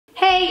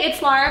Hey,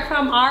 it's Laura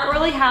from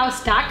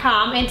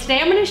OurOilyHouse.com, and today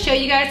I'm going to show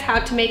you guys how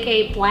to make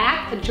a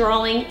black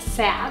drawing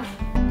salve.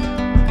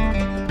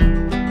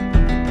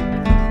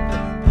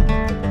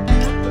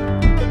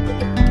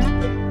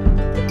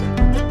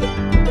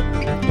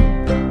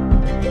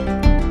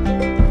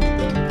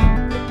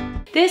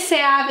 This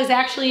salve is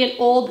actually an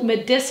old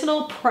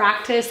medicinal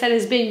practice that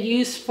has been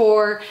used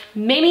for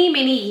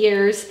many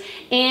years,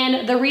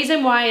 and the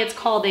reason why it's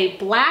called a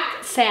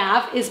black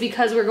salve is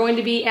because we're going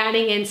to be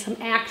adding in some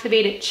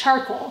activated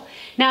charcoal.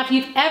 Now, if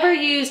you've ever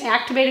used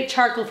activated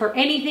charcoal for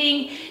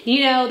anything,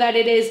 you know that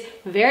it is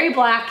very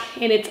black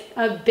and it's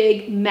a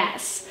big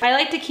mess. I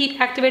like to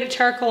keep activated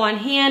charcoal on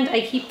hand.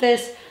 I keep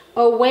this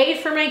away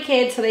from my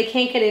kids so they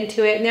can't get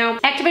into it. Now,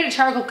 activated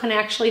charcoal can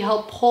actually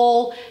help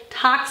pull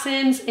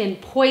toxins and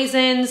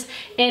poisons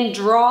and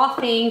draw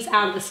things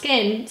out of the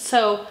skin.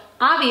 So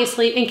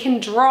obviously, it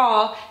can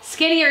draw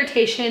skin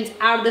irritations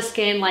out of the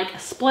skin like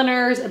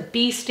splinters,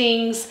 bee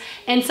stings.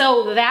 And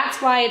so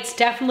that's why it's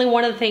definitely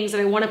one of the things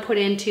that I want to put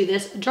into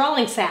this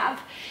drawing salve.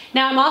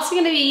 Now, I'm also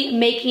going to be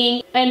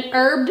making an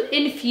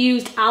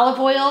herb-infused olive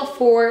oil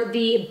for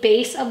the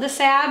base of the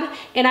salve,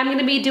 and I'm going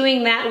to be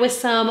doing that with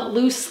some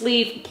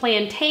loose-leaf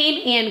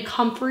plantain and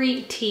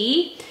comfrey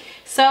tea.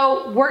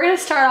 So we're going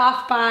to start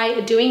off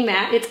by doing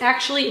that. It's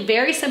actually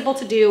very simple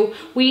to do.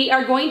 We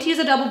are going to use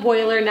a double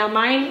boiler. Now,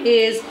 mine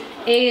is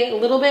a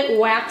little bit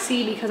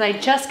waxy because I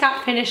just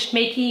got finished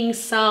making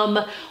some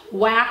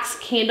wax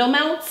candle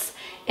melts.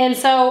 And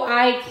so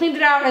I cleaned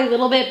it out a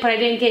little bit, but I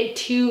didn't get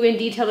too in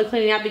detail to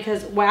clean it out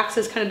because wax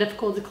is kind of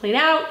difficult to clean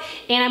out.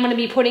 And I'm going to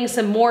be putting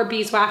some more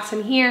beeswax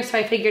in here, so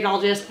I figured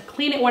I'll just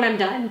clean it when I'm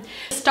done.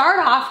 To start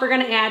off, we're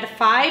going to add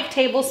 5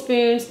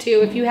 tablespoons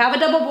to, if you have a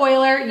double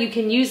boiler, you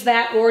can use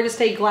that, or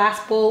just a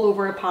glass bowl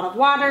over a pot of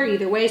water.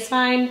 Either way is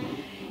fine.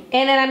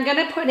 And then I'm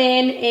going to put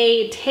in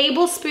a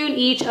tablespoon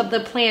each of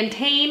the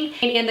plantain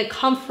and the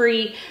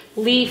comfrey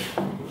leaf,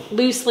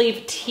 loose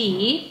leaf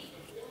tea.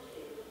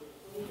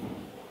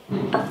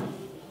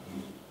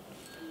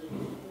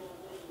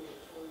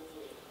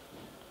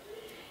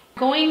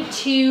 Going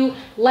to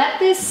let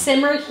this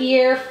simmer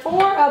here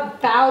for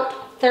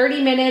about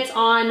 30 minutes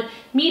on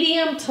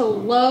medium to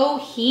low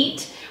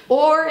heat,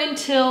 or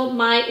until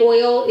my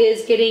oil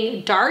is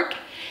getting dark.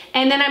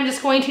 And then I'm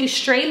just going to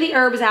strain the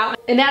herbs out,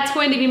 and that's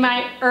going to be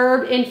my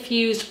herb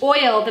infused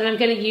oil that I'm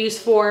going to use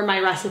for my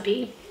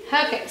recipe.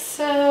 Okay,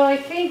 so I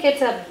think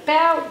it's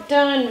about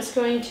done. I'm just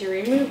going to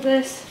remove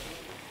this.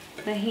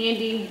 The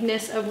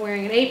handiness of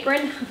wearing an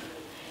apron.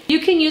 You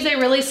can use a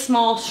really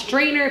small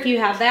strainer if you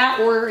have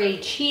that, or a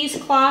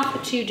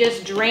cheesecloth to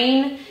just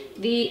drain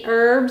the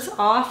herbs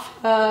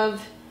off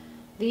of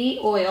the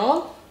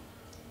oil.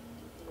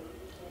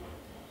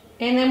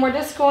 And then we're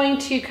just going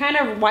to kind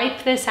of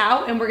wipe this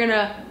out, and we're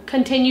gonna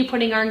continue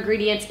putting our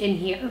ingredients in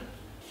here.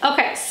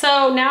 Okay,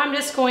 so now I'm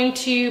just going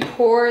to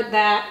pour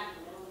that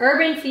herb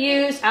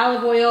infused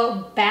olive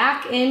oil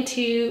back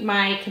into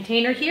my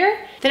container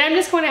here. Then I'm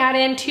just going to add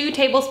in 2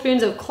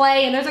 tablespoons of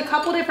clay, and there's a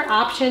couple different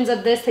options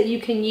of this that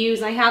you can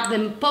use. I have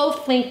them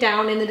both linked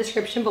down in the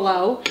description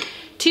below.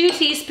 2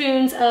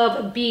 teaspoons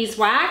of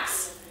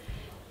beeswax,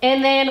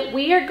 and then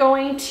we are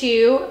going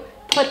to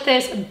put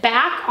this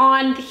back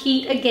on the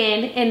heat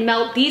again and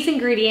melt these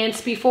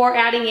ingredients before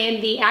adding in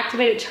the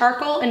activated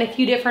charcoal and a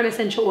few different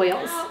essential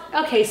oils.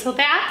 Okay, so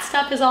that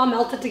stuff is all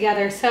melted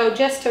together. So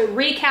just to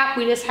recap,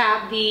 we just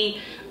have the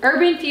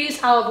herb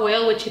infused olive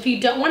oil, which if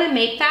you don't want to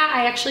make that,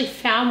 I actually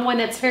found one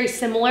that's very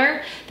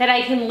similar that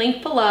I can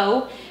link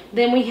below.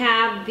 Then we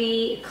have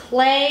the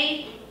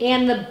clay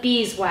and the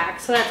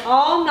beeswax. So that's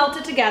all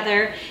melted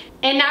together.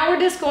 And now we're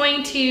just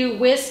going to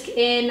whisk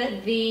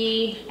in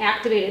the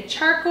activated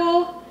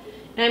charcoal.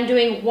 And I'm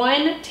doing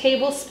 1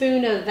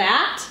 tablespoon of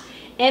that.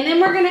 And then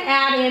we're gonna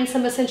add in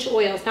some essential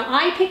oils. Now,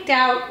 I picked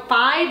out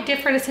 5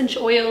 different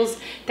essential oils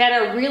that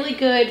are really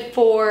good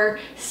for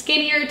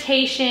skin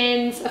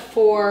irritations,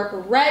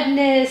 for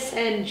redness,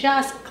 and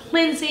just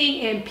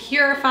cleansing and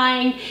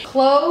purifying.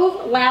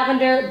 Clove,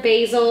 lavender,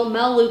 basil,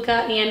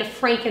 melaleuca, and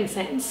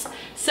frankincense.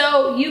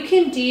 So you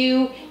can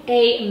do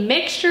a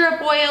mixture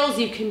of oils,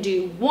 you can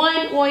do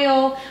 1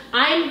 oil.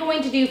 I'm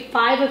going to do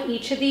 5 of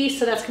each of these,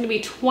 so that's gonna be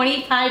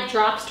 25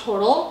 drops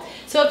total.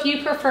 So if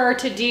you prefer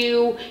to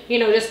do, you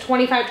know, just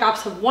 25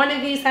 drops of one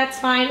of these, that's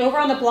fine. Over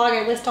on the blog,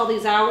 I list all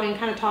these out and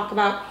kind of talk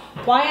about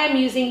why I'm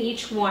using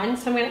each one.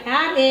 So I'm gonna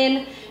add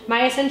in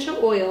my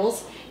essential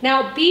oils.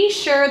 Now, be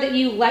sure that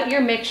you let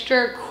your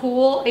mixture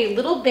cool a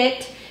little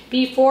bit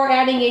before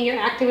adding in your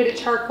activated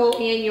charcoal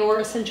and your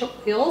essential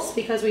oils,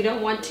 because we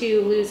don't want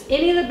to lose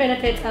any of the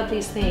benefits of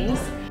these things.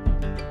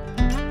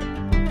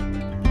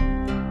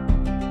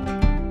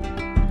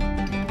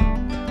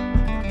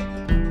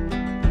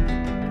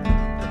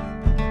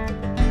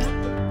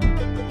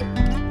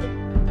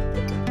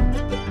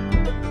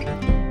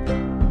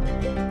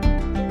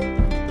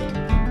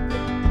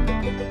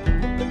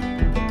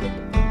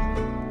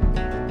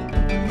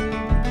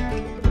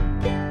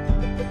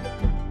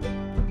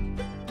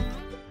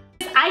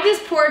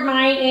 poured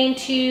mine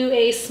into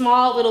a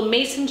small little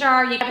mason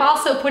jar. I've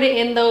also put it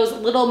in those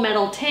little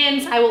metal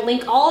tins. I will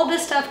link all of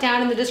this stuff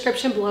down in the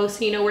description below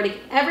so you know where to get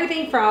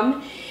everything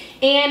from.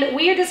 And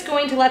we are just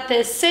going to let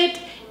this sit.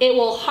 It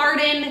will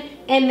harden,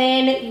 and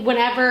then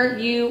whenever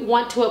you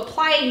want to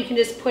apply it, you can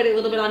just put it a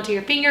little bit onto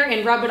your finger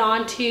and rub it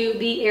onto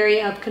the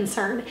area of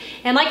concern.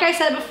 And like I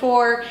said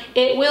before,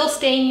 it will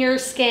stain your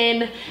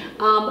skin,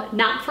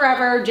 not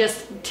forever,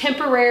 just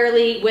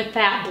temporarily with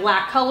that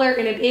black color,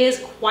 and it is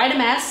quite a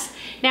mess.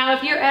 Now,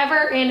 if you're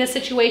ever in a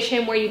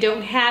situation where you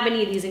don't have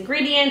any of these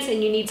ingredients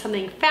and you need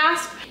something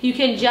fast, you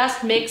can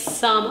just mix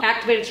some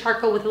activated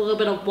charcoal with a little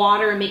bit of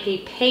water and make a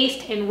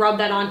paste and rub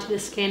that onto the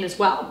skin as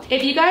well.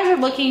 If you guys are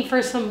looking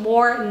for some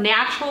more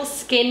natural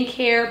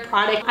skincare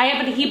product, I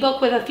have an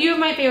ebook with a few of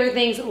my favorite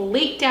things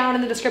linked down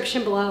in the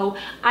description below.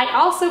 I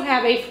also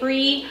have a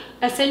free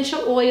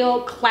essential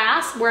oil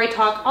class where I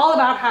talk all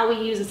about how we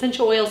use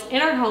essential oils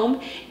in our home,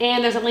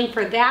 and there's a link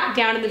for that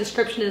down in the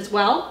description as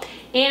well.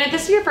 And if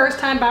this is your first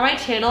time by my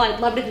channel,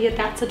 I'd love if you hit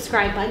that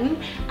subscribe button.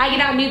 I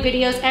get out new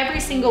videos every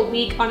single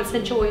week on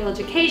essential oil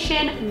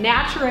education,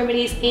 natural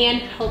remedies,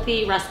 and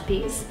healthy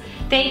recipes.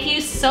 Thank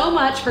you so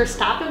much for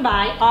stopping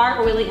by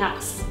our oily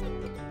house.